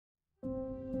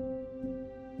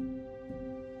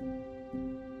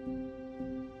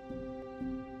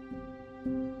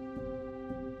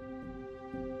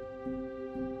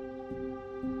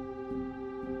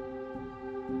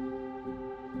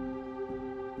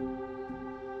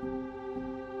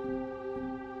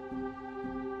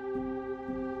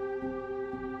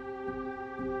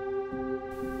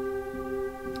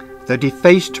The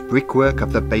defaced brickwork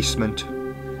of the basement,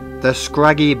 the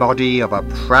scraggy body of a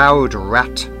proud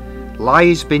rat,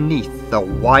 lies beneath the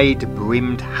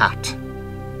wide-brimmed hat.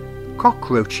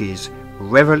 Cockroaches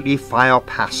reverently file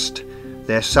past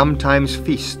their sometimes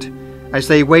feast, as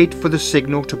they wait for the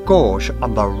signal to gorge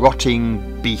on the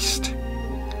rotting beast.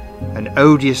 An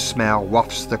odious smell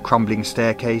wafts the crumbling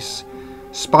staircase.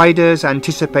 Spiders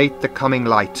anticipate the coming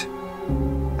light,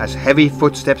 as heavy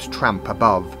footsteps tramp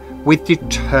above with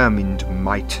determined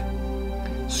might.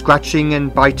 Scratching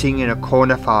and biting in a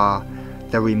corner far,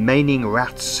 the remaining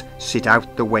rats sit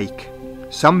out the wake.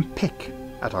 Some pick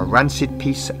at a rancid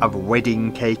piece of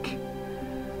wedding cake.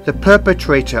 The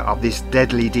perpetrator of this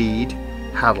deadly deed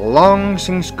had long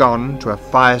since gone to a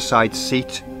fireside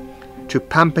seat to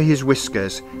pamper his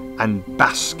whiskers and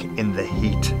bask in the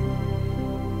heat.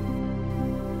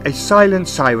 A silent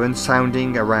siren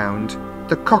sounding around,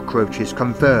 the cockroaches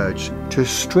converge to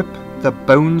strip the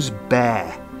bones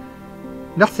bare.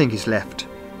 Nothing is left,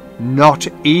 not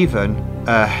even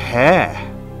a hair.